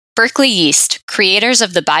Berkeley Yeast, creators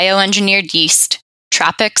of the bioengineered yeast,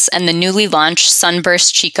 Tropics, and the newly launched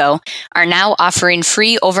Sunburst Chico, are now offering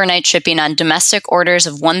free overnight shipping on domestic orders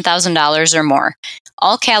of $1,000 or more.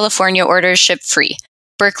 All California orders ship free.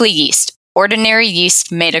 Berkeley Yeast, ordinary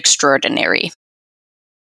yeast made extraordinary.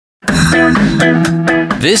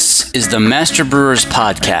 This is the Master Brewers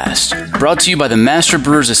Podcast, brought to you by the Master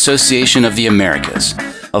Brewers Association of the Americas,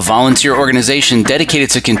 a volunteer organization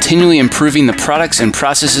dedicated to continually improving the products and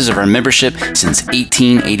processes of our membership since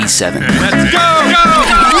 1887. Let's go!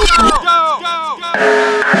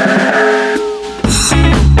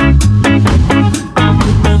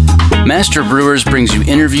 Master Brewers brings you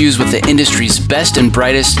interviews with the industry's best and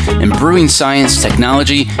brightest in brewing science,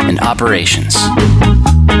 technology, and operations.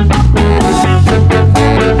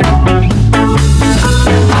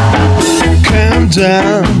 Calm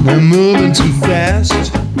down, I'm moving too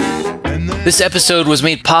fast. This episode was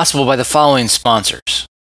made possible by the following sponsors.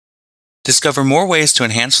 Discover more ways to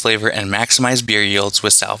enhance flavor and maximize beer yields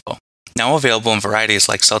with Salvo. Now available in varieties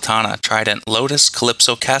like Sultana, Trident, Lotus,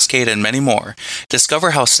 Calypso, Cascade, and many more.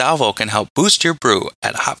 Discover how Salvo can help boost your brew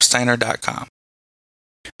at hopsteiner.com.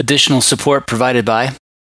 Additional support provided by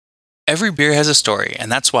Every beer has a story,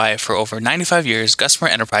 and that's why, for over 95 years, Gusmer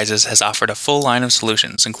Enterprises has offered a full line of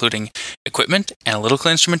solutions, including equipment,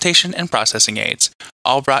 analytical instrumentation, and processing aids,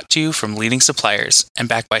 all brought to you from leading suppliers and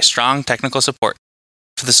backed by strong technical support.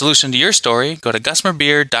 For the solution to your story, go to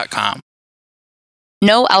gusmerbeer.com.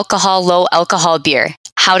 No alcohol, low alcohol beer.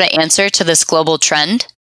 How to answer to this global trend?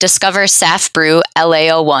 Discover SAF Brew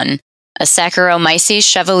LAO1, a Saccharomyces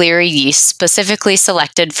chevalieri yeast specifically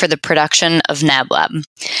selected for the production of NABLAB.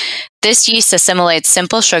 This yeast assimilates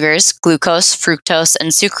simple sugars, glucose, fructose, and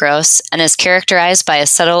sucrose, and is characterized by a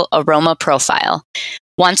subtle aroma profile.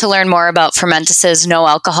 Want to learn more about Fermentis' no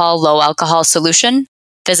alcohol, low alcohol solution?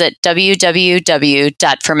 Visit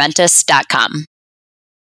www.fermentis.com.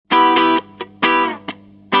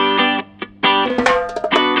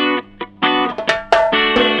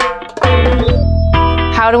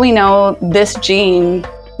 How do we know this gene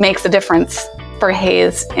makes a difference for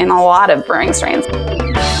haze in a lot of brewing strains?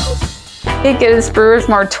 It gives brewers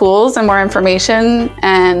more tools and more information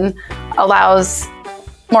and allows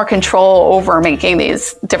more control over making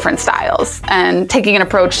these different styles and taking an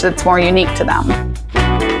approach that's more unique to them.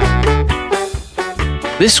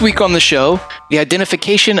 This week on the show, the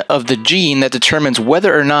identification of the gene that determines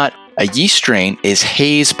whether or not a yeast strain is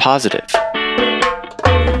haze positive.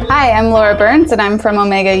 Hi, I'm Laura Burns, and I'm from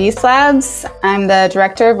Omega Yeast Labs. I'm the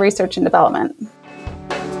Director of Research and Development.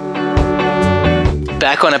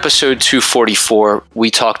 Back on episode 244, we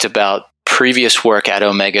talked about previous work at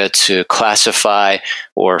Omega to classify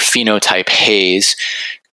or phenotype haze.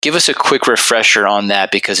 Give us a quick refresher on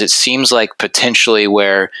that, because it seems like potentially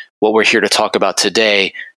where what we're here to talk about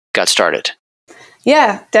today got started.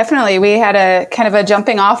 Yeah, definitely. We had a kind of a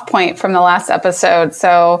jumping off point from the last episode.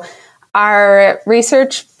 So our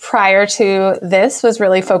research prior to this was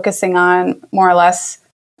really focusing on more or less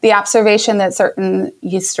the observation that certain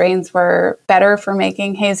yeast strains were better for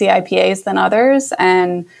making hazy IPAs than others,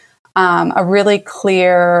 and a really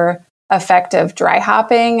clear effect of dry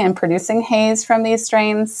hopping and producing haze from these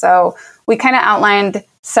strains. So we kind of outlined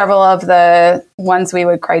several of the ones we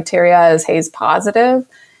would criteria as haze positive.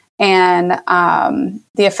 And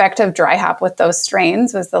the effect of dry hop with those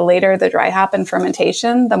strains was the later the dry hop and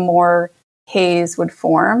fermentation, the more haze would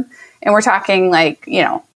form. And we're talking like,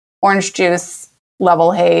 orange juice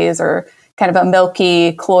level haze, or kind of a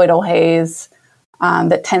milky colloidal haze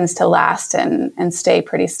that tends to last and stay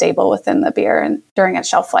pretty stable within the beer and during its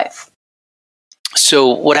shelf life. So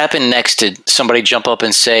what happened next? Did somebody jump up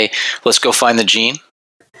and say, let's go find the gene?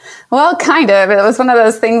 Well, kind of. It was one of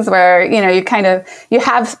those things where, you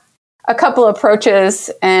have a couple approaches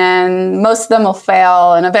and most of them will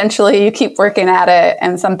fail, and eventually you keep working at it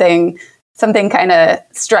and something kind of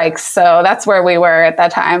strikes. So that's where we were at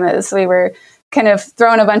that time, is we were kind of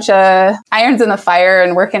throwing a bunch of irons in the fire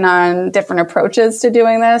and working on different approaches to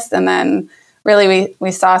doing this. And then really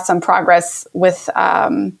we saw some progress with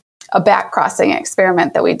a back crossing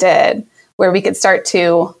experiment that we did, where we could start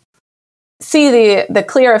to see the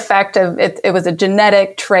clear effect of it. It was a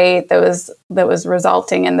genetic trait that was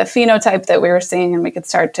resulting in the phenotype that we were seeing, and we could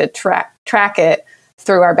start to track it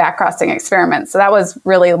through our back crossing experiment. So that was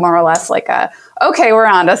really more or less like okay, we're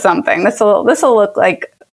onto something. This will look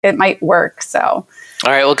like it might work. So, all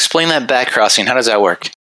right, well, explain that back crossing. How does that work?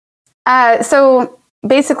 So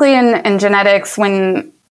basically, in genetics,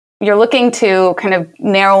 when you're looking to kind of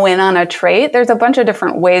narrow in on a trait, there's a bunch of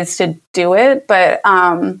different ways to do it. But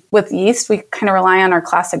with yeast, we kind of rely on our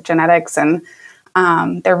classic genetics, and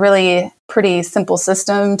they're really pretty simple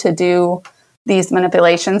system to do these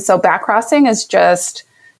manipulations. So backcrossing is just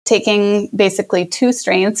taking basically two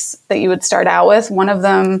strains that you would start out with. One of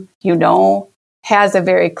them, has a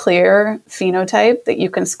very clear phenotype that you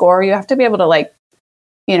can score. You have to be able to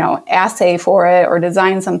assay for it or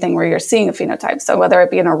design something where you're seeing a phenotype. So whether it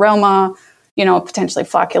be an aroma, potentially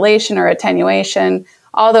flocculation or attenuation,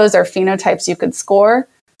 all those are phenotypes you could score.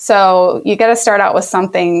 So you got to start out with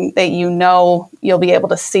something that you'll be able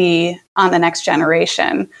to see on the next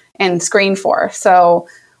generation and screen for. So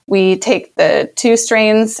we take the two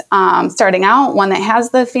strains starting out, one that has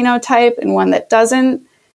the phenotype and one that doesn't,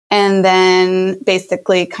 and then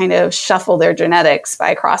basically kind of shuffle their genetics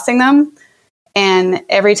by crossing them. And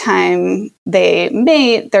every time they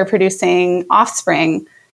mate, they're producing offspring.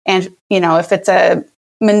 And, if it's a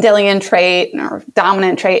Mendelian trait or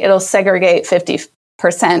dominant trait, it'll segregate 50%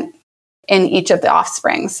 in each of the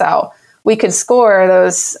offspring. So we could score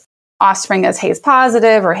those offspring as Hayes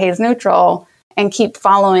positive or Hayes neutral and keep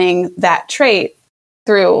following that trait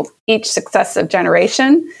through each successive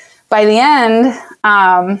generation. By the end,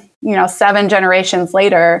 7 generations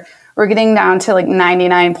later, we're getting down to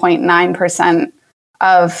 99.9%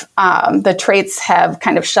 of the traits have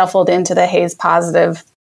kind of shuffled into the Hayes positive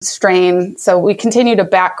strain. So we continue to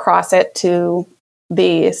back cross it to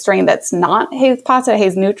the strain that's not Hayes positive,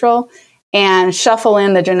 Hayes neutral, and shuffle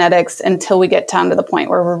in the genetics until we get down to the point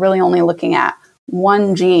where we're really only looking at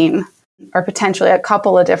one gene or potentially a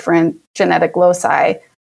couple of different genetic loci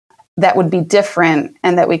that would be different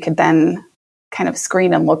and that we could then kind of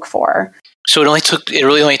screen and look for. So it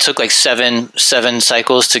really only took seven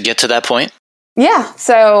cycles to get to that point? Yeah.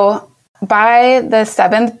 So by the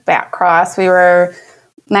 7th back cross, we were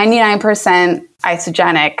 99%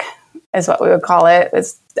 isogenic, is what we would call it.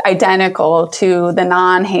 It's identical to the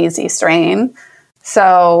non-hazy strain.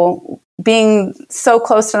 So being so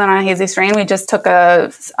close to the non-hazy strain, we just took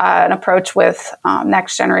an approach with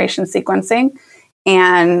next generation sequencing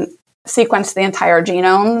and sequenced the entire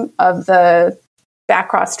genome of the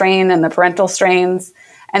backcross strain and the parental strains.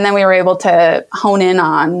 And then we were able to hone in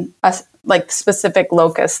on a specific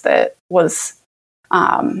locus that was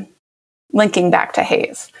linking back to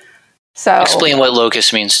Hayes. So explain what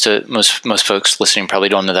locus means to most folks listening. Probably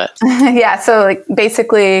don't know that. Yeah. So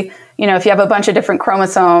basically, if you have a bunch of different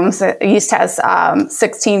chromosomes, yeast has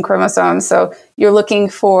 16 chromosomes. So you're looking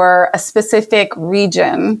for a specific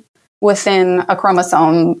region within a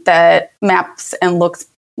chromosome that maps and looks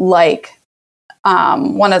like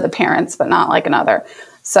one of the parents, but not like another.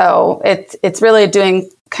 So it's really doing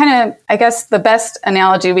kind of, I guess, the best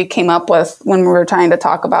analogy we came up with when we were trying to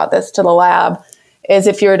talk about this to the lab is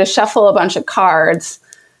if you were to shuffle a bunch of cards.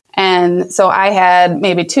 And so I had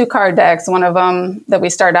maybe 2 card decks. One of them that we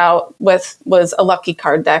started out with was a lucky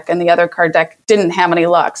card deck, and the other card deck didn't have any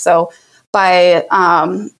luck. So by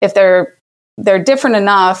if they're different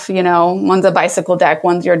enough, one's a bicycle deck,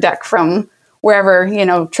 one's your deck from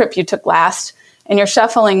wherever, trip you took last, and you're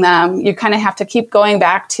shuffling them, you kind of have to keep going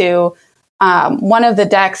back to one of the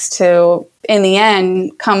decks to, in the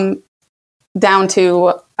end, come down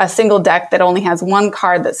to a single deck that only has one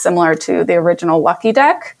card that's similar to the original lucky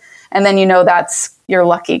deck. And then that's your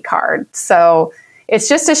lucky card. So it's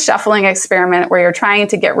just a shuffling experiment where you're trying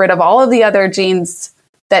to get rid of all of the other genes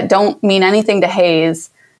that don't mean anything to Hayes.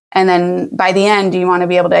 And then by the end, you want to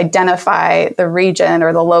be able to identify the region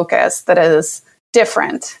or the locus that is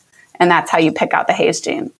different. And that's how you pick out the Hayes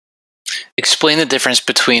gene. Explain the difference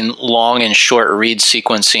between long and short read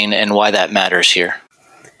sequencing and why that matters here.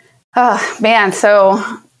 Oh, man. So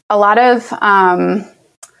a lot of the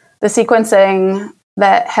sequencing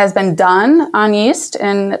that has been done on yeast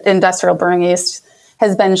and industrial brewing yeast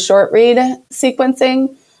has been short read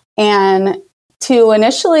sequencing. And to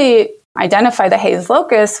initially identify the Hayes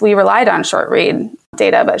locus, we relied on short read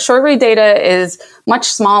data. But short read data is much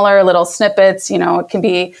smaller, little snippets. It can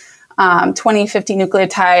be 20, 50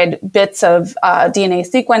 nucleotide bits of DNA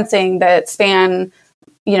sequencing that span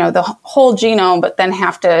the whole genome, but then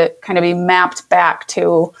have to kind of be mapped back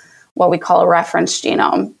to what we call a reference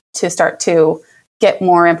genome to start to get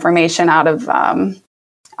more information out of the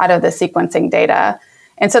sequencing data.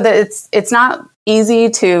 And so that it's not easy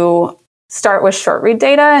to start with short read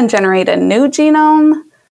data and generate a new genome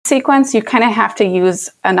sequence. You kind of have to use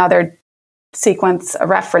another sequence, a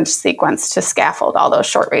reference sequence, to scaffold all those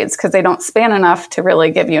short reads because they don't span enough to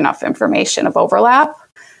really give you enough information of overlap.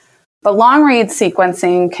 But long read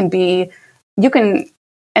sequencing can be,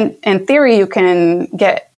 in theory, you can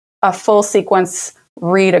get a full sequence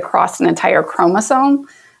read across an entire chromosome,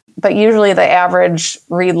 but usually the average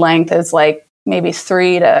read length is maybe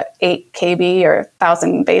 3 to 8 kb or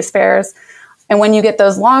 1,000 base pairs. And when you get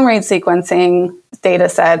those long read sequencing data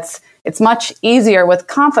sets, it's much easier with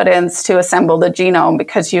confidence to assemble the genome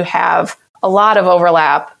because you have a lot of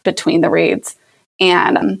overlap between the reads.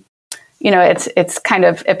 And, it's kind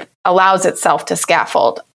of, it allows itself to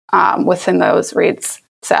scaffold within those reads.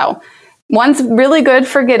 So one's really good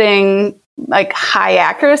for getting like high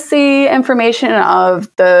accuracy information of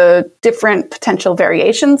the different potential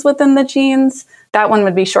variations within the genes. That one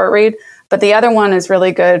would be short read. But the other one is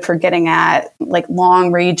really good for getting at like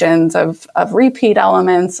long regions of repeat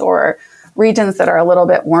elements or regions that are a little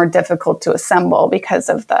bit more difficult to assemble because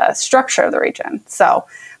of the structure of the region. So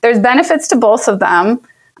there's benefits to both of them.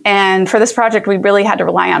 And for this project, we really had to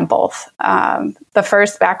rely on both. The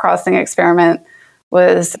first backcrossing experiment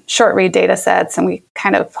was short read data sets, and we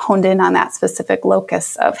kind of honed in on that specific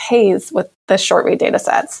locus of haze with the short read data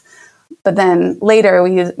sets. But then later,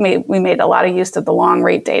 we made a lot of use of the long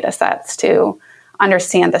read data sets to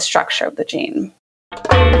understand the structure of the gene.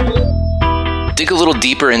 Dig a little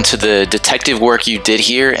deeper into the detective work you did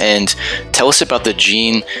here and tell us about the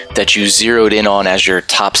gene that you zeroed in on as your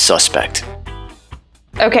top suspect.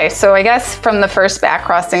 Okay, so I guess from the first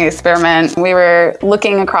backcrossing experiment, we were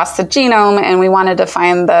looking across the genome and we wanted to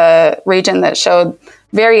find the region that showed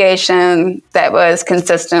variation that was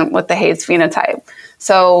consistent with the Haze phenotype.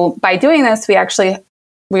 So by doing this, we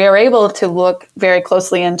are able to look very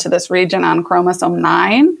closely into this region on chromosome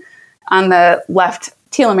 9 on the left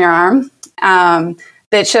telomere arm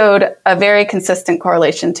that showed a very consistent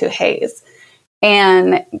correlation to Haze.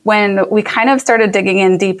 And when we kind of started digging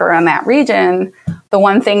in deeper on that region, the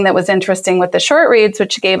one thing that was interesting with the short reads,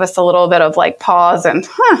 which gave us a little bit of like pause and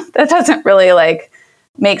that doesn't really like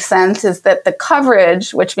make sense, is that the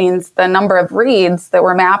coverage, which means the number of reads that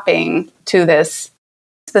we're mapping to this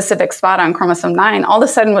specific spot on chromosome 9, all of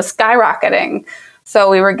a sudden was skyrocketing. So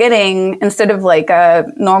we were getting, instead of like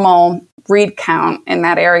a normal read count in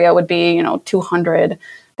that area would be, 200,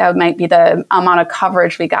 that might be the amount of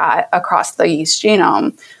coverage we got across the yeast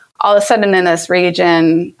genome. All of a sudden in this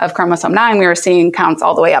region of chromosome 9, we were seeing counts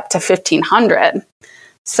all the way up to 1,500.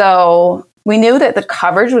 So we knew that the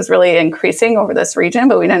coverage was really increasing over this region,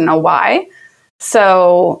 but we didn't know why.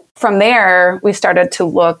 So from there, we started to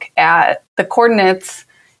look at the coordinates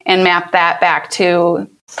and map that back to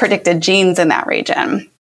predicted genes in that region.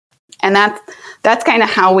 And that's kind of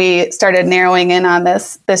how we started narrowing in on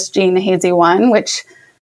this gene HZY1, which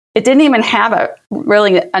it didn't even have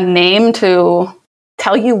a name to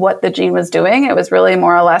tell you what the gene was doing. It was really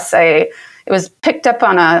more or less it was picked up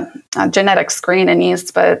on a genetic screen in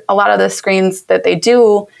yeast, but a lot of the screens that they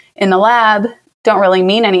do in the lab don't really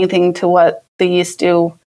mean anything to what the yeast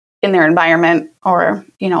do in their environment or,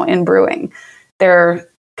 in brewing. They're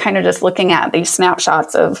kind of just looking at these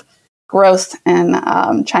snapshots of growth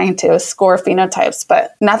and trying to score phenotypes,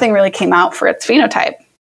 but nothing really came out for its phenotype.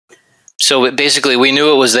 So basically, we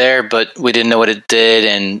knew it was there, but we didn't know what it did,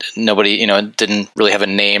 and nobody, didn't really have a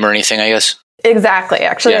name or anything, I guess. Exactly.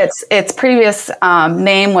 Actually, yeah. Its previous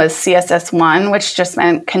name was CSS1, which just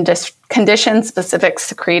meant condition-specific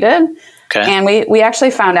secreted. Okay. And we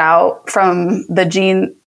actually found out from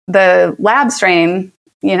the lab strain,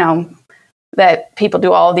 that people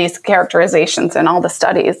do all of these characterizations and all the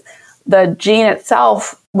studies. The gene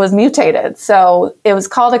itself was mutated. So it was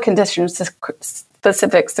called a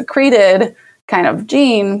condition-specific secreted kind of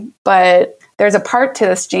gene, but there's a part to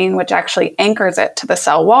this gene which actually anchors it to the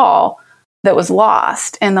cell wall that was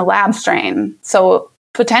lost in the lab strain. So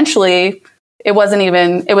potentially it was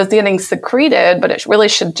getting secreted, but it really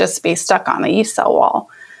should just be stuck on the yeast cell wall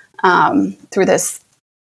through this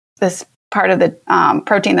part of the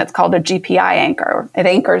protein that's called a GPI anchor. It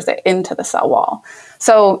anchors it into the cell wall.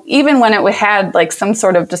 So even when it had like some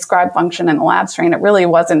sort of described function in the lab strain, it really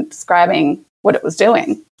wasn't describing what it was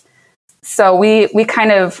doing. So we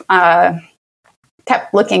kind of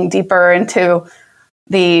kept looking deeper into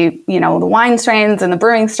the wine strains and the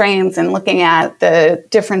brewing strains and looking at the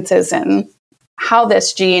differences in how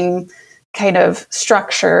this gene kind of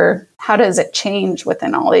structure, how does it change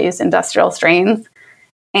within all these industrial strains?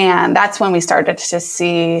 And that's when we started to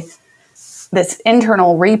see this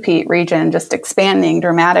internal repeat region just expanding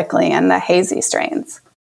dramatically in the hazy strains.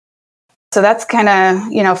 So that's kind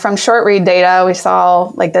of, from short read data, we saw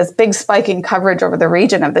like this big spike in coverage over the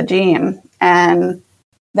region of the gene. And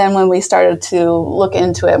then when we started to look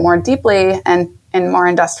into it more deeply and in more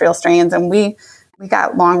industrial strains, and we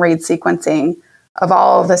got long read sequencing of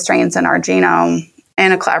all of the strains in our genome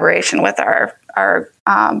in a collaboration with our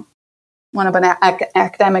one of an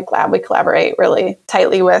academic lab we collaborate really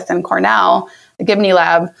tightly with in Cornell, the Gibney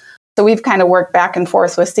lab. So we've kind of worked back and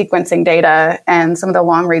forth with sequencing data, and some of the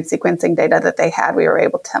long-read sequencing data that they had, we were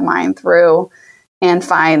able to mine through and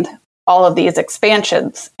find all of these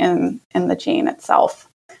expansions in the gene itself.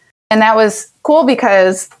 And that was cool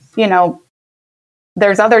because,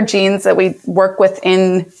 there's other genes that we work with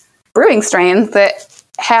in brewing strains that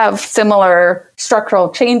have similar structural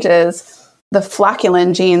changes. The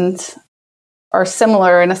flocculin genes are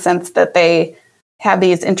similar in a sense that they have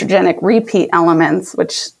these intergenic repeat elements,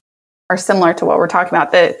 which are similar to what we're talking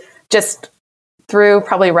about, that just through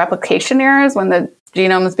probably replication errors when the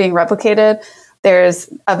genome is being replicated, there's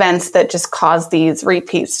events that just cause these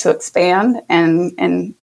repeats to expand.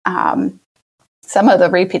 And some of the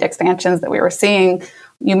repeat expansions that we were seeing,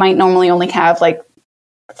 you might normally only have like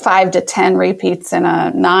 5 to 10 repeats in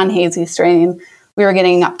a non-hazy strain. We were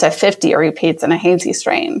getting up to 50 repeats in a hazy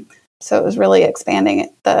strain. So it was really expanding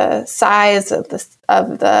the size of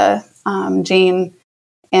the gene,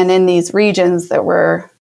 and in these regions that were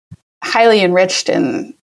highly enriched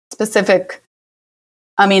in specific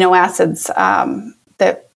amino acids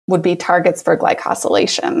that would be targets for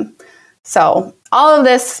glycosylation. So all of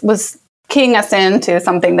this was keying us into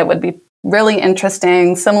something that would be really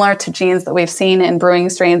interesting, similar to genes that we've seen in brewing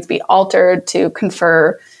strains be altered to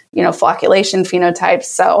confer, flocculation phenotypes.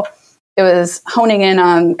 So it was honing in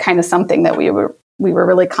on kind of something that we were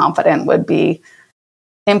really confident would be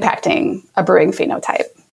impacting a brewing phenotype.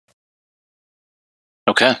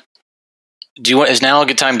 Okay. Is now a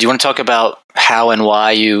good time? Do you want to talk about how and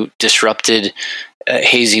why you disrupted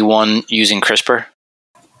HZY1 using CRISPR?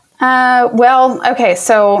 Okay.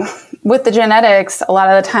 So with the genetics, a lot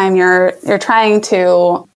of the time you're trying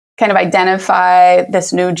to kind of identify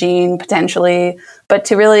this new gene potentially, but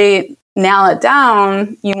to really nail it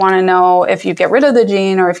down, you want to know if you get rid of the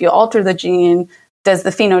gene or if you alter the gene, does the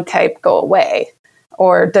phenotype go away?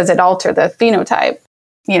 Or does it alter the phenotype?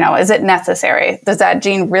 Is it necessary? Does that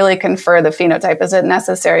gene really confer the phenotype? Is it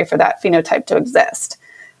necessary for that phenotype to exist?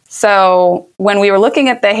 So when we were looking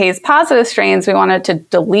at the Haze positive strains, we wanted to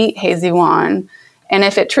delete HZY1. And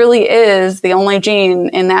if it truly is the only gene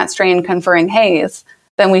in that strain conferring Haze,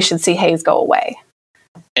 then we should see Haze go away.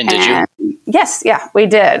 And did you? Yes, yeah, we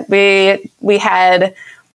did. We had,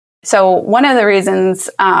 so one of the reasons,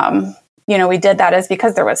 we did that is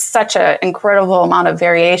because there was such an incredible amount of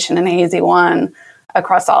variation in HZY1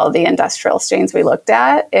 across all of the industrial strains we looked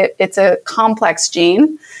at. It's a complex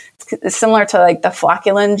gene. It's similar to like the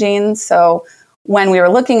flocculin gene. So when we were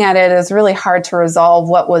looking at it, it was really hard to resolve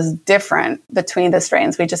what was different between the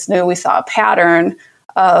strains. We just knew we saw a pattern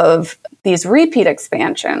of these repeat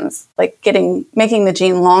expansions, like making the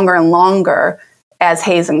gene longer and longer as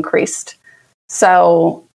Haze increased.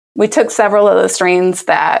 So we took several of the strains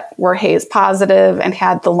that were Haze positive and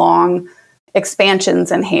had the long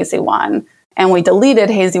expansions in HZY1, and we deleted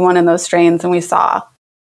HZY1 in those strains, and we saw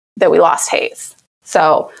that we lost Haze.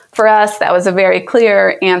 So for us, that was a very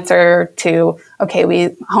clear answer to, okay,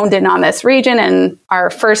 we honed in on this region in our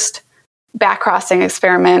first back-crossing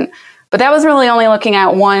experiment, but that was really only looking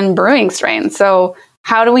at one brewing strain. So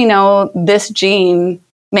how do we know this gene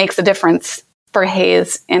makes a difference for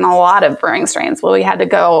Haze in a lot of brewing strains? Well, we had to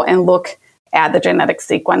go and look at the genetic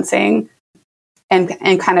sequencing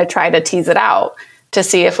and kind of try to tease it out to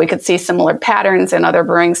see if we could see similar patterns in other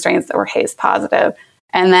brewing strains that were Haze positive.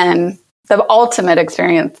 And then the ultimate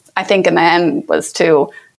experience, I think, in the end was to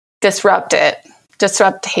disrupt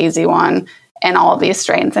HZY1 and all of these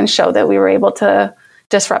strains and show that we were able to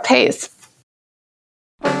disrupt Haze.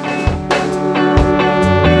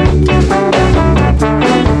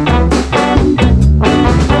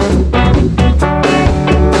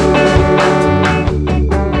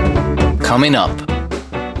 Coming up.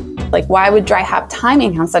 Like, why would dry hop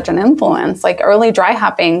timing have such an influence? Like, early dry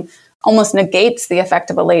hopping almost negates the effect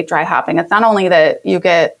of a late dry hopping. It's not only that you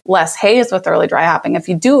get less Haze with early dry hopping. If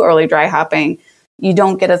you do early dry hopping, you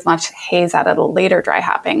don't get as much Haze out of the later dry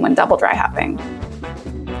hopping when double dry hopping.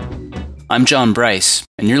 I'm John Bryce,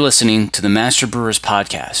 and you're listening to the Master Brewers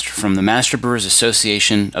Podcast from the Master Brewers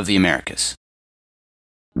Association of the Americas.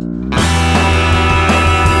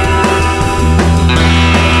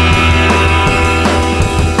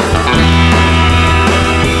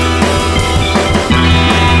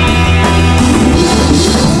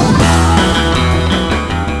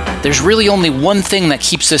 There's really only one thing that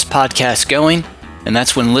keeps this podcast going, and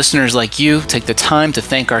that's when listeners like you take the time to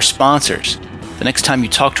thank our sponsors. The next time you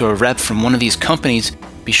talk to a rep from one of these companies,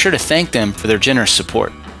 be sure to thank them for their generous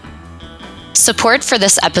support. Support for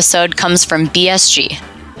this episode comes from BSG.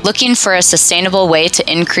 Looking for a sustainable way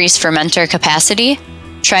to increase fermenter capacity?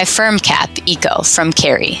 Try FermCap Eco from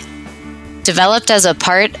Carey. Developed as a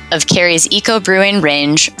part of Kerry's Eco Brewing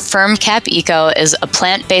range, FermCap Eco is a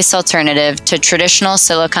plant-based alternative to traditional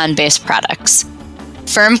silicon-based products.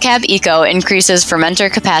 FermCap Eco increases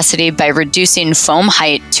fermenter capacity by reducing foam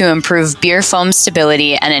height to improve beer foam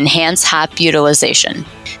stability and enhance hop utilization.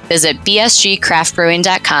 Visit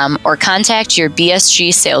bsgcraftbrewing.com or contact your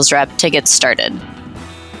BSG sales rep to get started.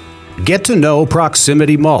 Get to know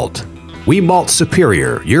Proximity Malt. We malt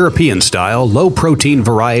superior, European-style, low-protein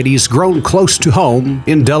varieties grown close to home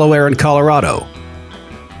in Delaware and Colorado.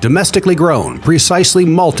 Domestically grown, precisely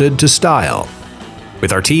malted to style.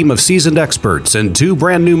 With our team of seasoned experts and 2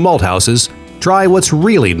 brand-new malt houses, try what's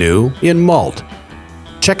really new in malt.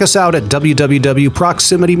 Check us out at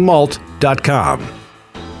www.proximitymalt.com.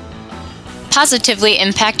 Positively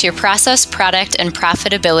impact your process, product, and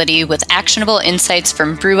profitability with actionable insights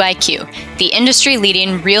from BrewIQ, the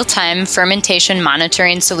industry-leading real-time fermentation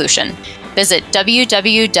monitoring solution. Visit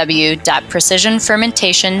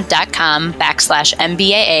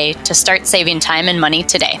www.precisionfermentation.com/MBAA to start saving time and money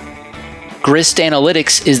today. Grist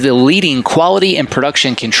Analytics is the leading quality and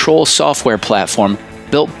production control software platform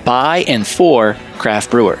built by and for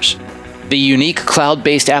craft brewers. The unique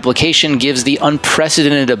cloud-based application gives the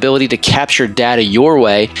unprecedented ability to capture data your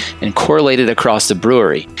way and correlate it across the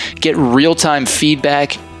brewery. Get real-time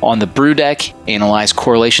feedback on the brew deck, analyze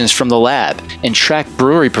correlations from the lab, and track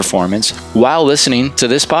brewery performance while listening to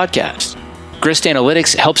this podcast. Grist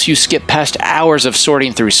Analytics helps you skip past hours of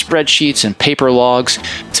sorting through spreadsheets and paper logs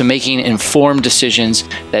to making informed decisions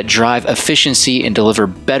that drive efficiency and deliver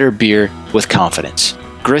better beer with confidence.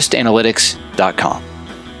 GristAnalytics.com.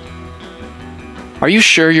 Are you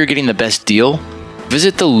sure you're getting the best deal?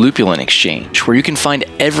 Visit the Lupulin Exchange, where you can find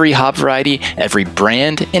every hop variety, every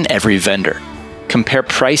brand, and every vendor. Compare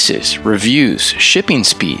prices, reviews, shipping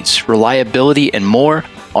speeds, reliability, and more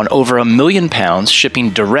on over 1 million pounds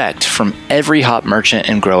shipping direct from every hop merchant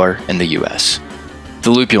and grower in the U.S.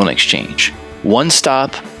 The Lupulin Exchange. One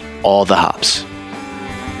stop, all the hops.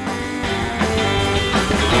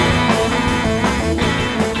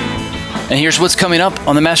 And here's what's coming up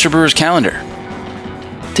on the Master Brewers calendar.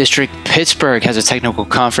 District Pittsburgh has a technical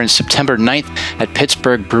conference September 9th at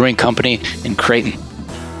Pittsburgh Brewing Company in Creighton.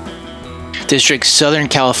 District Southern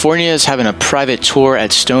California is having a private tour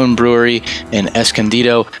at Stone Brewery in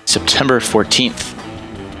Escondido September 14th.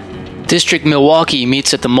 District Milwaukee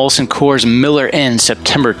meets at the Molson Coors Miller Inn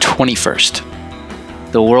September 21st.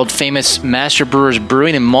 The world-famous Master Brewers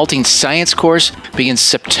Brewing and Malting Science course begins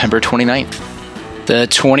September 29th. The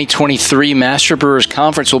 2023 Master Brewers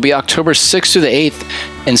Conference will be October 6th through the 8th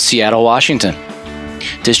in Seattle, Washington.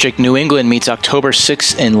 District New England meets October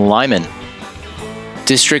 6th in Lyman.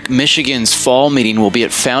 District Michigan's fall meeting will be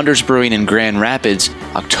at Founders Brewing in Grand Rapids,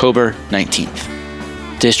 October 19th.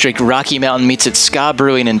 District Rocky Mountain meets at Ska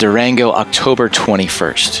Brewing in Durango, October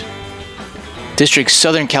 21st. District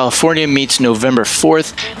Southern California meets November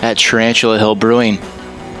 4th at Tarantula Hill Brewing.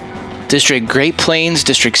 District Great Plains,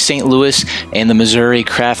 District St. Louis, and the Missouri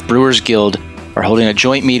Craft Brewers Guild are holding a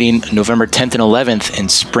joint meeting November 10th and 11th in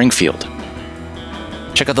Springfield.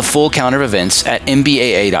 Check out the full calendar of events at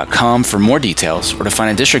mbaa.com for more details or to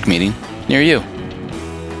find a district meeting near you.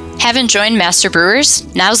 Haven't joined Master Brewers?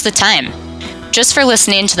 Now's the time. Just for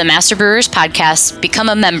listening to the Master Brewers podcast, become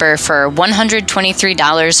a member for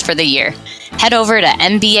 $123 for the year. Head over to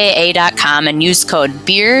mbaa.com and use code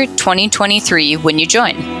BEER2023 when you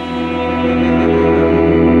join.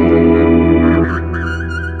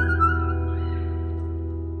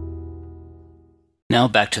 Now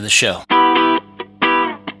back to the show.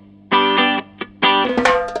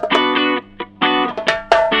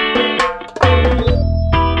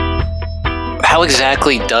 How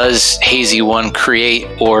exactly does HZY1 create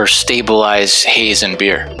or stabilize haze in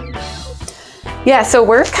beer? Yeah, so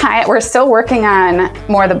we're still working on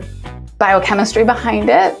more of the biochemistry behind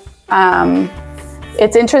it.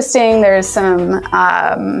 It's interesting. There's some,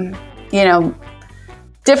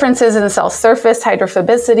 differences in the cell surface,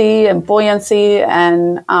 hydrophobicity and buoyancy,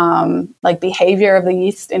 and behavior of the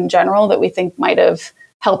yeast in general that we think might have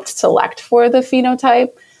helped select for the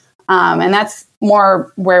phenotype. And that's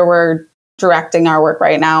more where we're directing our work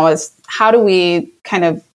right now, is how do we kind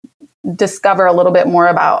of discover a little bit more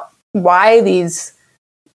about why these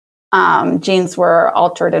genes were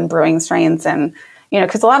altered in brewing strains. And,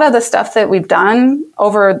 because a lot of the stuff that we've done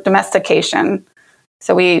over domestication,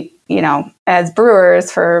 so we, as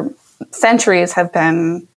brewers for centuries have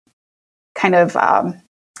been kind of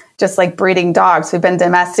just like breeding dogs. We've been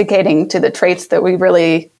domesticating to the traits that we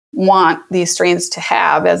really want these strains to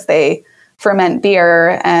have as they ferment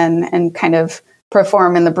beer and kind of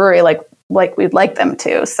perform in the brewery like we'd like them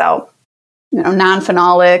to. So,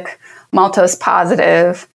 non-phenolic, maltose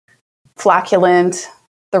positive, flocculent,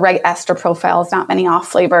 the right ester profiles, not many off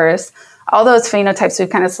flavors. All those phenotypes we've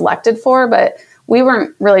kind of selected for, but we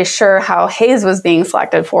weren't really sure how haze was being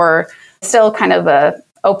selected for. Still kind of a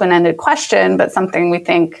open-ended question, but something we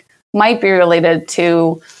think might be related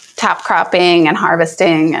to top cropping and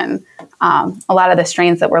harvesting. And a lot of the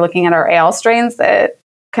strains that we're looking at are ale strains that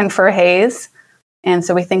confer haze. And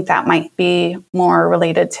so we think that might be more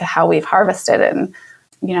related to how we've harvested and,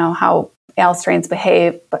 how ale strains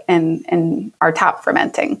behave in our top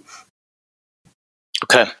fermenting.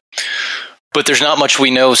 Okay. But there's not much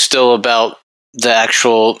we know still about the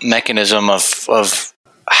actual mechanism of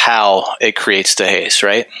how it creates the haze,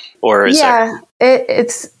 right? Or is there?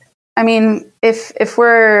 It's, if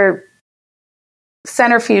we're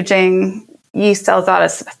centrifuging yeast cells out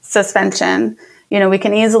of suspension, we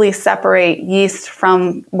can easily separate yeast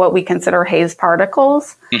from what we consider haze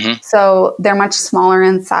particles. Mm-hmm. So they're much smaller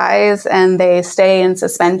in size and they stay in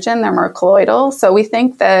suspension. They're more colloidal. So we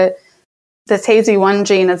think that this HZY1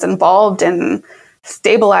 gene is involved in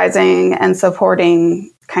stabilizing and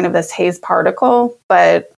supporting kind of this haze particle,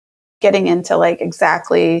 but getting into like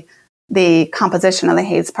exactly the composition of the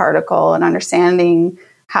haze particle and understanding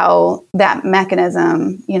how that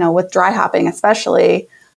mechanism, with dry hopping especially,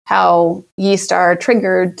 how yeast are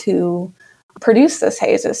triggered to produce this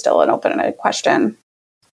haze is still an open-ended question.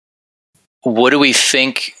 What do we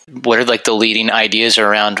think? What are like the leading ideas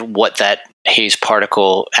around what that haze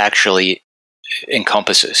particle actually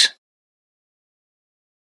encompasses?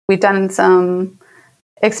 We've done some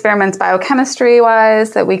experiments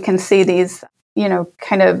biochemistry-wise that we can see these,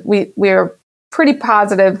 we're pretty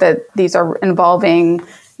positive that these are involving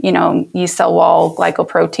yeast cell wall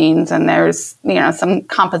glycoproteins, and there's, some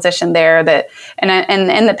composition there that,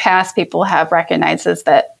 and in the past, people have recognized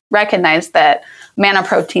that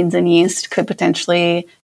manoproteins in yeast could potentially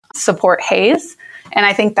support haze. And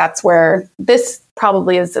I think that's where this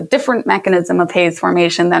probably is a different mechanism of haze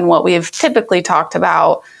formation than what we've typically talked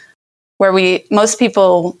about, where most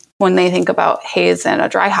people, when they think about haze in a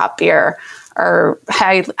dry hop beer, are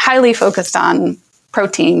highly focused on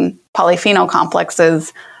protein polyphenol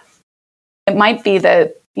complexes. It might be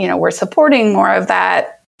that, we're supporting more of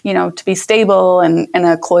that, to be stable and in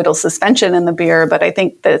a colloidal suspension in the beer. But I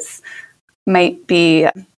think this might be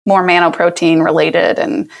more manoprotein related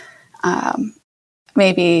and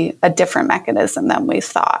maybe a different mechanism than we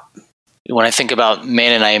thought. When I think about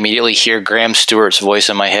mannan, I immediately hear Graham Stewart's voice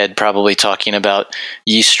in my head, probably talking about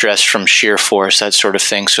yeast stress from shear force, that sort of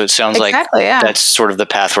thing. So it sounds that's sort of the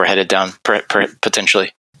path we're headed down,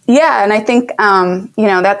 potentially. Yeah, and I think,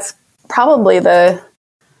 that's probably the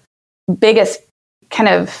biggest kind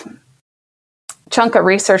of chunk of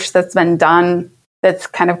research that's been done that's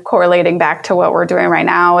kind of correlating back to what we're doing right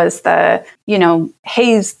now is the,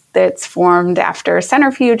 haze that's formed after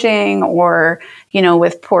centrifuging or,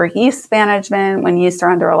 with poor yeast management when yeast are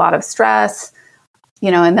under a lot of stress,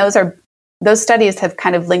 and those studies have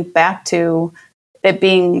kind of linked back to it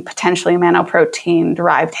being potentially manoprotein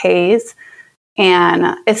derived haze.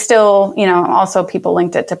 And it's still, also people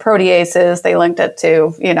linked it to proteases. They linked it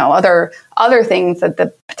to, other things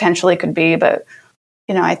that potentially could be. But,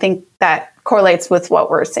 I think that correlates with what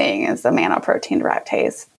we're seeing as the manoprotein derived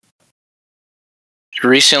haze.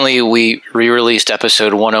 Recently, we re-released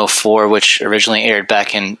episode 104, which originally aired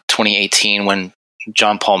back in 2018 when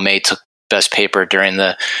John Paul May took Best Paper during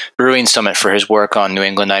the Brewing Summit for his work on New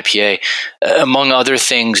England IPA. Among other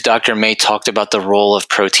things, Dr. May talked about the role of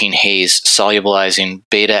protein haze solubilizing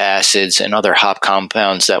beta acids and other hop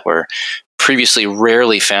compounds that were previously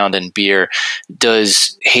rarely found in beer.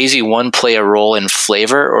 Does HZY1 play a role in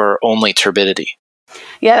flavor or only turbidity?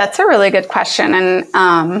 Yeah, that's a really good question. And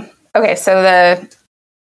so the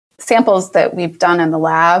samples that we've done in the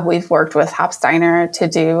lab, we've worked with Hopsteiner to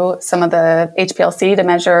do some of the HPLC to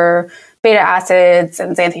measure beta acids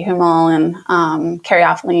and xanthihumol and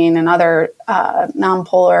caryophyllene and other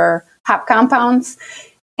nonpolar hop compounds.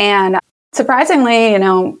 And surprisingly,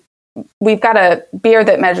 we've got a beer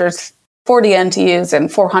that measures 40 NTUs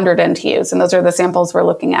and 400 NTUs, and those are the samples we're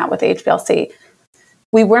looking at with HPLC.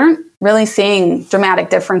 We weren't really seeing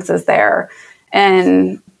dramatic differences there.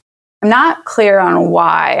 And I'm not clear on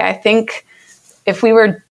why. I think if we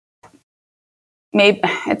were, maybe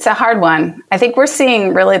it's a hard one. I think we're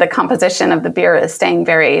seeing really the composition of the beer is staying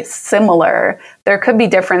very similar. There could be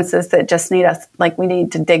differences that just we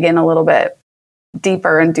need to dig in a little bit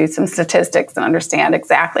deeper and do some statistics and understand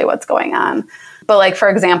exactly what's going on. But for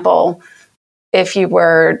example, if you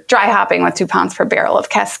were dry hopping with 2 pounds per barrel of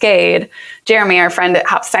Cascade, Jeremy, our friend at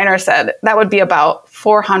Hopsteiner, said that would be about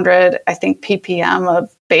 400, I think, ppm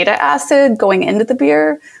of beta acid going into the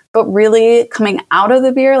beer. But really coming out of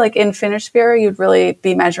the beer, like in finished beer, you'd really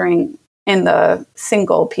be measuring in the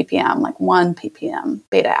single ppm, like 1 ppm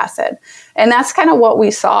beta acid. And that's kind of what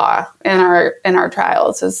we saw in our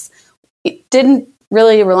trials. Is it didn't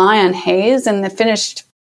really rely on haze, and the finished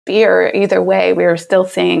beer, either way, we were still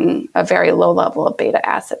seeing a very low level of beta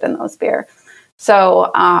acid in those beer.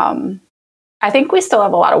 So I think we still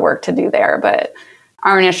have a lot of work to do there, but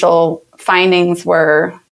our initial findings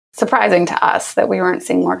were surprising to us that we weren't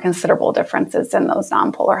seeing more considerable differences in those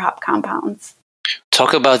nonpolar hop compounds.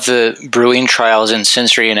 Talk about the brewing trials and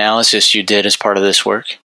sensory analysis you did as part of this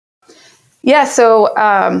work. Yeah, so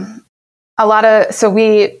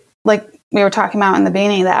we were talking about in the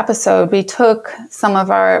beginning of the episode, we took some of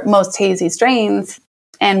our most hazy strains,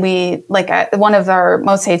 and one of our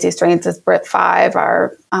most hazy strains is Brit 5,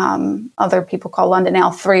 our other people call London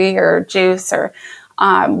Ale 3 or Juice, or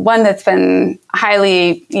one that's been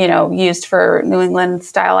highly, used for New England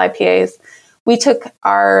style IPAs. We took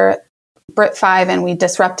our Brit 5 and we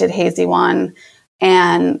disrupted HZY1.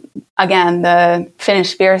 And again, the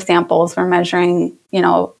finished beer samples were measuring,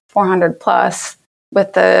 400 plus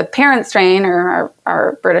with the parent strain or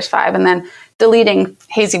our British 5, and then deleting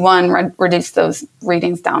HZY1 reduced those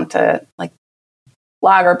readings down to like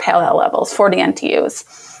lager pale ale levels, 40 NTUs.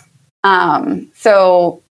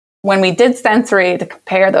 So when we did sensory to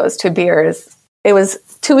compare those two beers, it was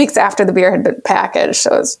 2 weeks after the beer had been packaged,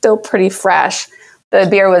 so it was still pretty fresh. The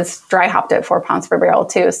beer was dry hopped at 4 pounds per barrel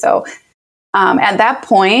too. So at that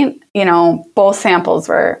point, both samples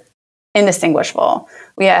were indistinguishable.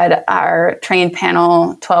 We had our trained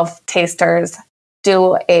panel, 12 tasters,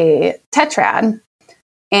 do a tetrad,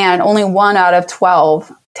 and only 1 out of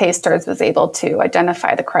 12 tasters was able to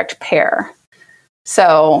identify the correct pair.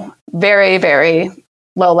 So very, very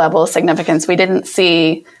low level of significance. We didn't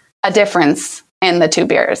see a difference in the two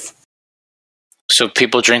beers. So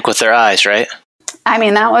people drink with their eyes, right? I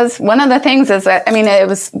mean, that was one of the things it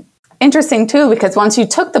was interesting too, because once you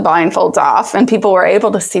took the blindfolds off and people were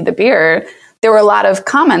able to see the beer, there were a lot of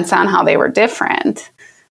comments on how they were different.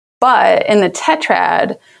 But in the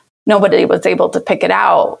tetrad, nobody was able to pick it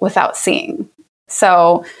out without seeing.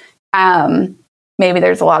 So maybe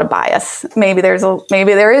there's a lot of bias. Maybe there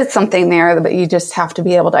is something there, but you just have to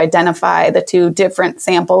be able to identify the two different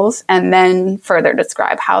samples and then further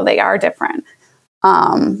describe how they are different.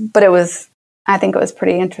 But I think it was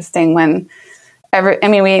pretty interesting when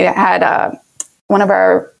we had one of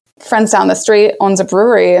our friends down the street owns a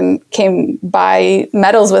brewery and came by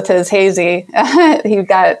medals with his hazy. He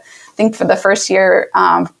got, I think for the first year,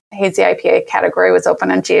 hazy IPA category was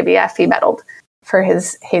open on GABF. He medaled for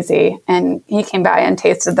his hazy, and he came by and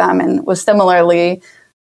tasted them and was similarly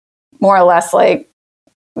more or less like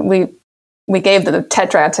we gave the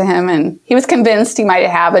tetrad to him, and he was convinced he might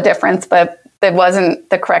have a difference, but it wasn't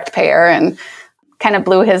the correct pair, and kind of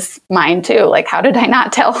blew his mind too. Like, how did I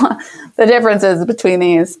not tell the differences between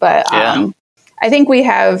these? But I think we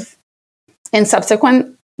have, in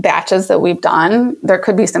subsequent batches that we've done, there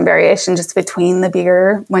could be some variation just between the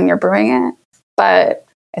beer when you're brewing it. But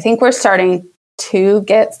I think we're starting to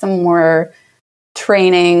get some more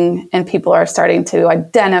training, and people are starting to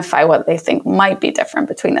identify what they think might be different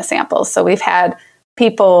between the samples. So we've had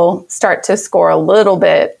people start to score a little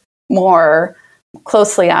bit more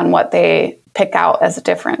closely on what they pick out as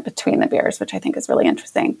different between the beers, which I think is really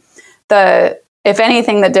interesting. If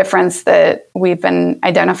anything, the difference that we've been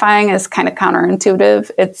identifying is kind of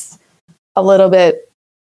counterintuitive. It's a little bit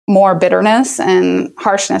more bitterness and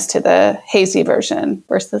harshness to the hazy version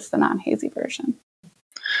versus the non-hazy version.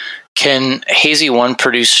 Can HZY1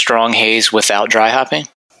 produce strong haze without dry hopping?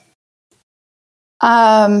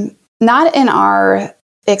 Not in our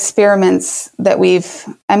experiments that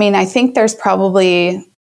I think there's probably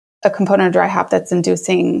a component of dry hop that's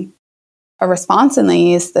inducing a response in the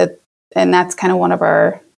yeast, and that's kind of one of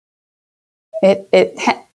our,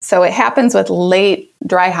 so it happens with late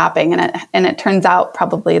dry hopping, and it turns out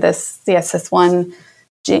probably this CSS1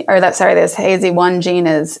 gene, this HZY1 gene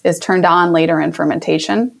is turned on later in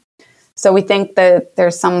fermentation. So we think that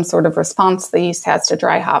there's some sort of response the yeast has to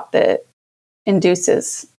dry hop that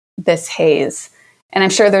induces this haze. And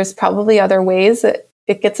I'm sure there's probably other ways that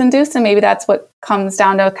it gets induced, and maybe that's what comes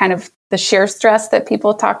down to kind of the shear stress that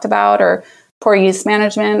people talked about, or poor yeast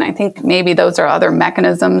management. I think maybe those are other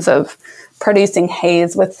mechanisms of producing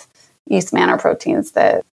haze with yeast manner proteins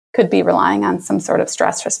that could be relying on some sort of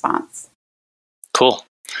stress response. Cool.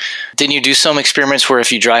 Didn't you do some experiments where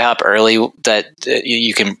if you dry hop early, that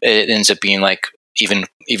it ends up being like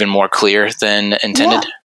even more clear than intended?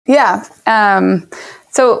 Yeah.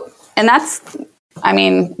 So, and that's,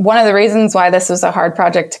 one of the reasons why this was a hard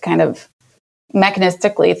project to kind of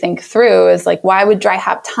mechanistically think through is like, why would dry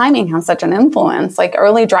hop timing have such an influence? Like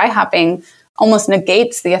early dry hopping almost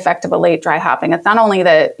negates the effect of a late dry hopping. It's not only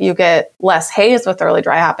that you get less haze with early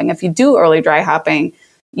dry hopping. If you do early dry hopping,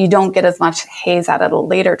 you don't get as much haze out of the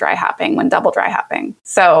later dry hopping when double dry hopping.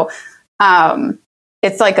 So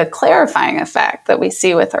it's like a clarifying effect that we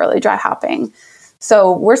see with early dry hopping.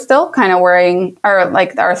 So we're still kind of worrying or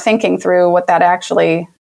like are thinking through what that's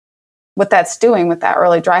doing with that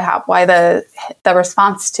early dry hop, why the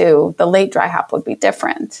response to the late dry hop would be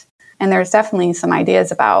different. And there's definitely some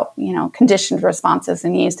ideas about, conditioned responses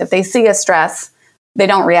in yeast. If they see a stress, they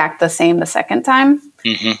don't react the same the second time.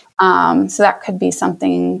 Mm-hmm. So that could be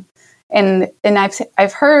something. And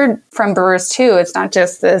I've heard from brewers too, it's not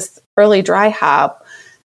just this early dry hop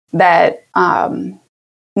that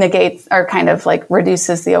negates or kind of like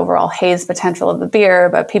reduces the overall haze potential of the beer,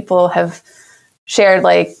 but people have shared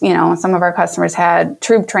some of our customers had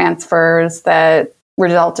tube transfers that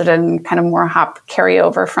resulted in kind of more hop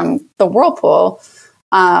carryover from the whirlpool.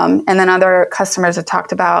 And then other customers have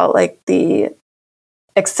talked about like the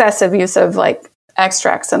excessive use of like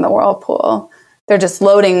extracts in the whirlpool. They're just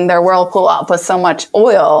loading their whirlpool up with so much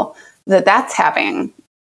oil that's having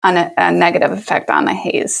a negative effect on the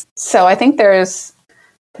haze. So I think there's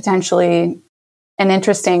potentially an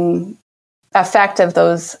interesting effect of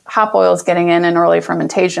those hop oils getting in early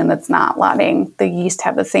fermentation that's not letting the yeast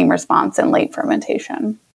have the same response in late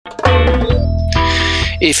fermentation.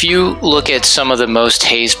 If you look at some of the most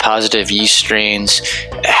haze positive yeast strains,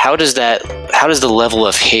 how does the level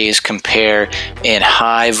of haze compare in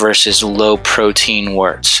high versus low protein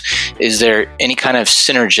worts? Is there any kind of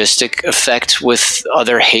synergistic effect with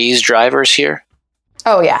other haze drivers here?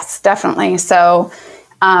 Oh yes, definitely. So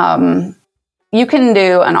you can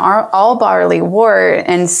do an all barley wort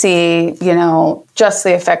and see, just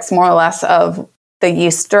the effects more or less of the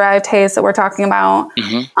yeast derived haze that we're talking about.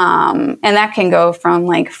 Mm-hmm. And that can go from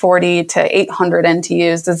like 40 to 800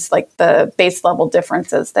 NTUs is like the base level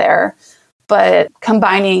differences there. But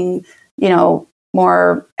combining,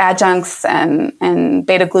 more adjuncts and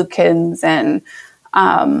beta glucans and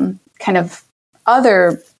kind of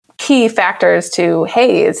other key factors to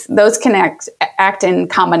haze, those can act in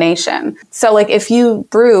combination. So like if you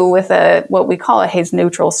brew with what we call a haze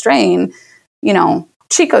neutral strain,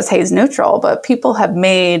 Chico's haze neutral, but people have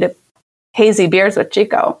made hazy beers with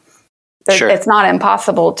Chico. Sure. It's not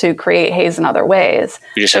impossible to create haze in other ways.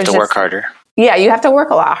 You just have to work harder. Yeah, you have to work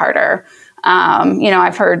a lot harder.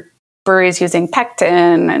 I've heard breweries using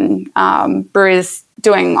pectin and breweries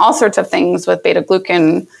doing all sorts of things with beta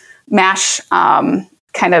glucan mash,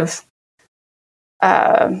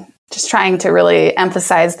 just trying to really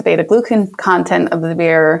emphasize the beta glucan content of the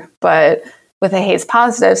beer. But with a haze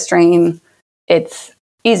positive strain, it's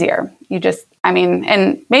easier.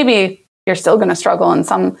 And maybe you're still going to struggle in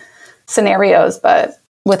some scenarios, but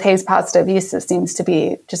with haze positive yeast, it seems to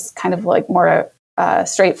be just kind of like more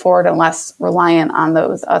straightforward and less reliant on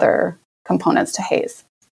those other components to haze.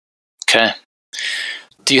 Okay.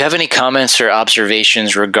 Do you have any comments or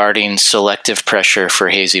observations regarding selective pressure for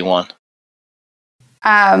HZY1?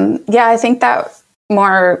 I think that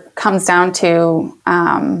more comes down to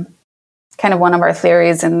kind of one of our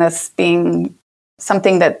theories in this being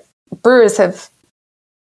something that brewers have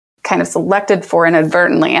kind of selected for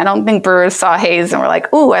inadvertently. I don't think brewers saw haze and were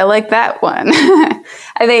like, ooh, I like that one. I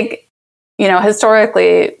think,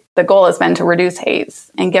 historically, the goal has been to reduce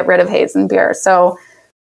haze and get rid of haze in beer. So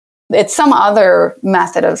it's some other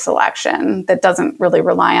method of selection that doesn't really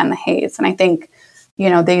rely on the haze. And I think,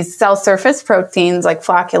 these cell surface proteins like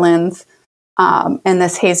flocculins and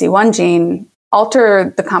this HZY1 gene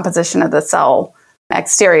alter the composition of the cell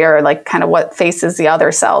exterior, like kind of what faces the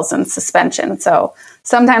other cells in suspension. So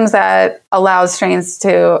sometimes that allows strains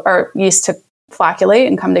or yeast to flocculate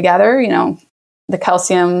and come together, the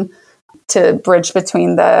calcium to bridge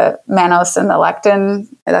between the mannose and the lectin.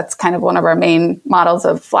 That's kind of one of our main models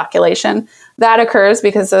of flocculation. That occurs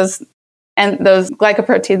because those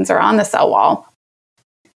glycoproteins are on the cell wall.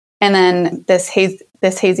 And then this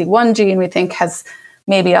HZY1 gene, we think, has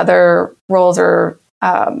maybe other roles or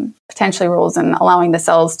potentially roles in allowing the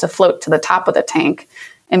cells to float to the top of the tank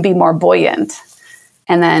and be more buoyant.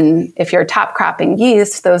 And then if you're top cropping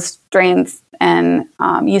yeast, those strains and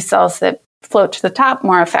yeast cells that float to the top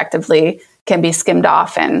more effectively can be skimmed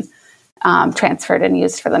off and transferred and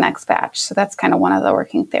used for the next batch. So that's kind of one of the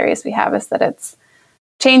working theories we have, is that it's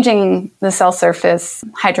changing the cell surface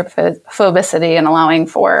hydrophobicity and allowing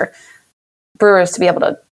for brewers to be able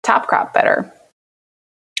to top crop better.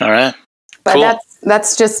 All right. But cool.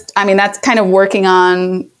 That's just, that's kind of working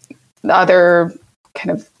on the other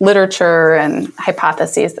kind of literature and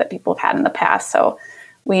hypotheses that people have had in the past. So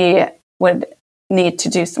we would need to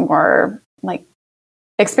do some more like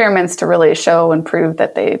experiments to really show and prove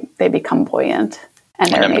that they become buoyant.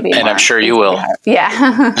 And I'm sure you will.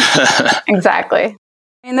 Yeah, exactly.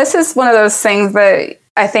 And this is one of those things that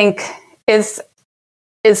I think is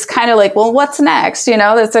kind of like, well, what's next?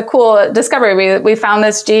 That's a cool discovery. We found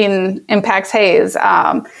this gene impacts haze.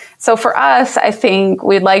 So for us, I think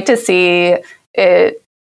we'd like to see it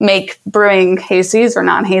make brewing hazies or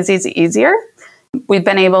non-hazies easier. We've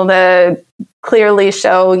been able to clearly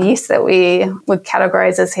show yeast that we would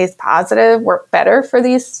categorize as haze positive work better for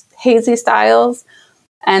these hazy styles.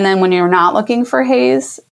 And then when you're not looking for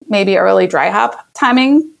haze, maybe early dry hop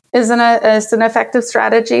timing is an effective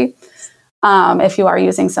strategy if you are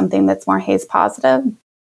using something that's more haze positive.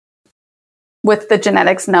 With the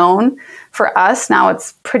genetics known for us, now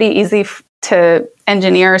it's pretty easy to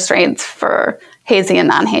engineer strains for hazy and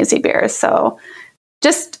non-hazy beers. So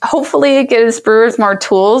just hopefully it gives brewers more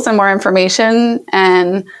tools and more information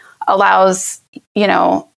and allows,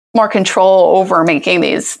 more control over making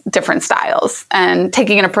these different styles and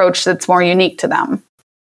taking an approach that's more unique to them.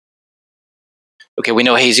 Okay, we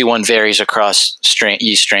know HZY1 varies across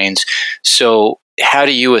yeast strains. So how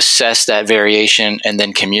do you assess that variation and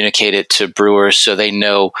then communicate it to brewers so they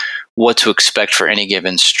know what to expect for any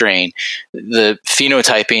given strain? The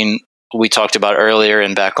phenotyping we talked about earlier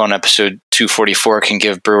and back on episode 244 can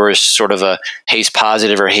give brewers sort of a haze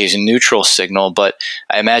positive or haze neutral signal, but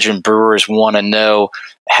I imagine brewers want to know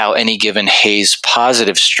how any given haze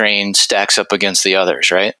positive strain stacks up against the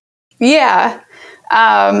others, right? Yeah.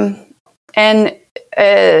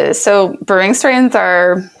 So brewing strains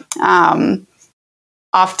are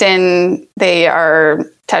often they are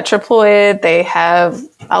tetraploid. They have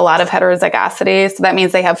a lot of heterozygosity. So that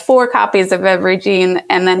means they have 4 copies of every gene.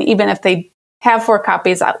 And then even if they have 4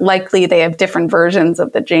 copies, likely they have different versions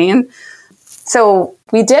of the gene. So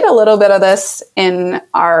we did a little bit of this in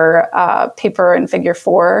our paper in Figure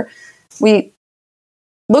 4. We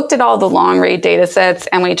looked at all the long read data sets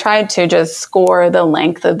and we tried to just score the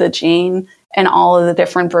length of the gene in all of the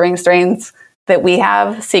different brewing strains that we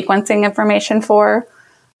have sequencing information for.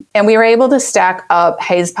 And we were able to stack up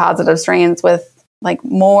haze positive strains with like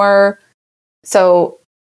more. So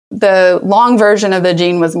the long version of the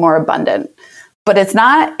gene was more abundant, but it's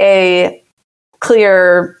not a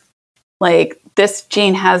clear, like this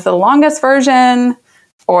gene has the longest version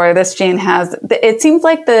or this gene has, it seems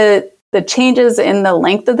like the changes in the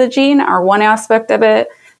length of the gene are one aspect of it,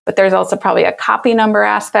 but there's also probably a copy number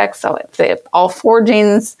aspect. So if all 4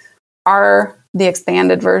 genes are the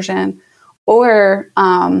expanded version, or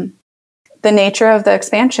the nature of the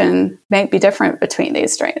expansion might be different between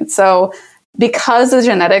these strains. So because the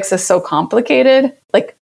genetics is so complicated,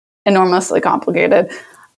 like enormously complicated,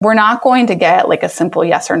 we're not going to get like a simple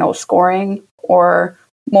yes or no scoring or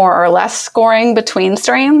more or less scoring between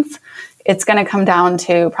strains. It's going to come down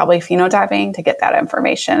to probably phenotyping to get that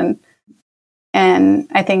information. And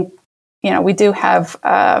I think, we do have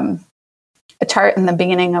a chart in the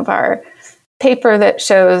beginning of our paper that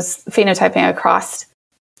shows phenotyping across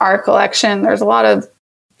our collection. There's a lot of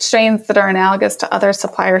strains that are analogous to other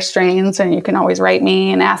supplier strains, and you can always write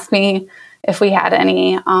me and ask me if we had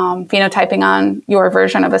any phenotyping on your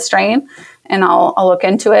version of a strain, and I'll look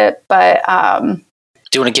into it. But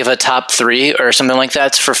do you want to give a top 3 or something like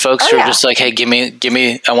that for folks who are just like, hey, give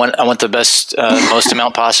me, I want the best, most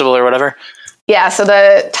amount possible or whatever? Yeah. So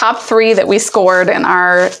the top 3 that we scored in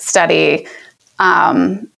our study,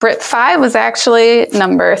 Brit 5 was actually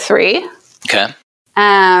number 3. Okay.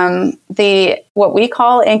 What we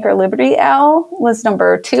call Anchor Liberty L was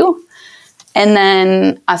number 2. And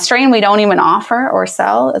then a strain we don't even offer or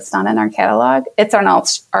sell, it's not in our catalog, it's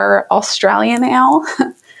our Australian L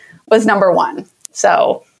was number 1.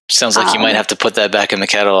 So sounds like you might have to put that back in the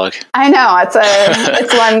catalog. I know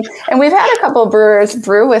it's one, and we've had a couple of brewers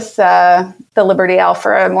brew with the Liberty L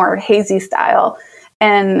for a more hazy style,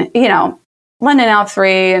 and London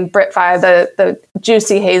L3 and Brit 5, the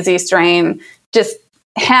juicy hazy strain, just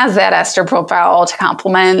has that ester profile to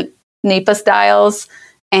complement NEPA styles.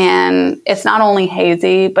 And it's not only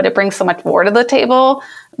hazy, but it brings so much more to the table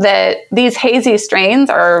that these hazy strains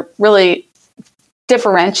are really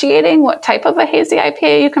differentiating what type of a hazy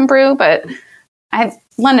IPA you can brew. But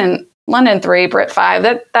London 3, Brit 5,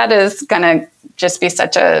 that is going to just be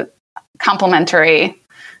such a complementary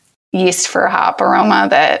yeast for hop aroma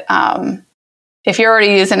that if you're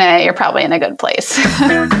already using it, you're probably in a good place.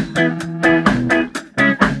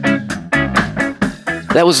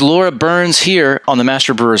 That was Laura Burns here on the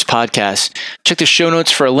Master Brewers Podcast. Check the show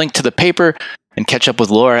notes for a link to the paper, and catch up with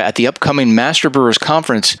Laura at the upcoming Master Brewers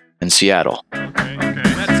Conference in Seattle.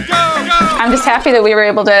 I'm just happy that we were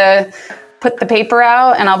able to put the paper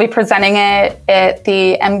out, and I'll be presenting it at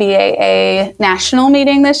the MBAA national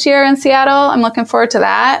meeting this year in Seattle. I'm looking forward to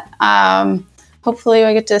that. Hopefully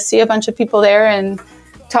I get to see a bunch of people there and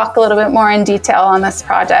talk a little bit more in detail on this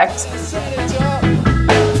project.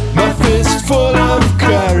 My fist full of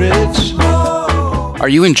courage. Are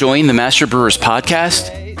you enjoying the Master Brewers podcast?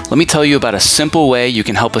 Let me tell you about a simple way you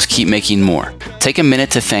can help us keep making more. Take a minute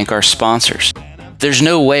to thank our sponsors. There's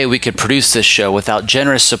no way we could produce this show without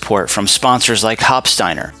generous support from sponsors like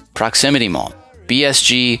Hopsteiner, Proximity Malt,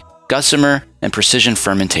 BSG, Gussamer, and Precision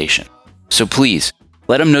Fermentation. So please,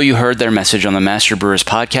 let them know you heard their message on the Master Brewers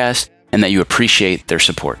podcast and that you appreciate their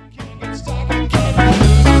support.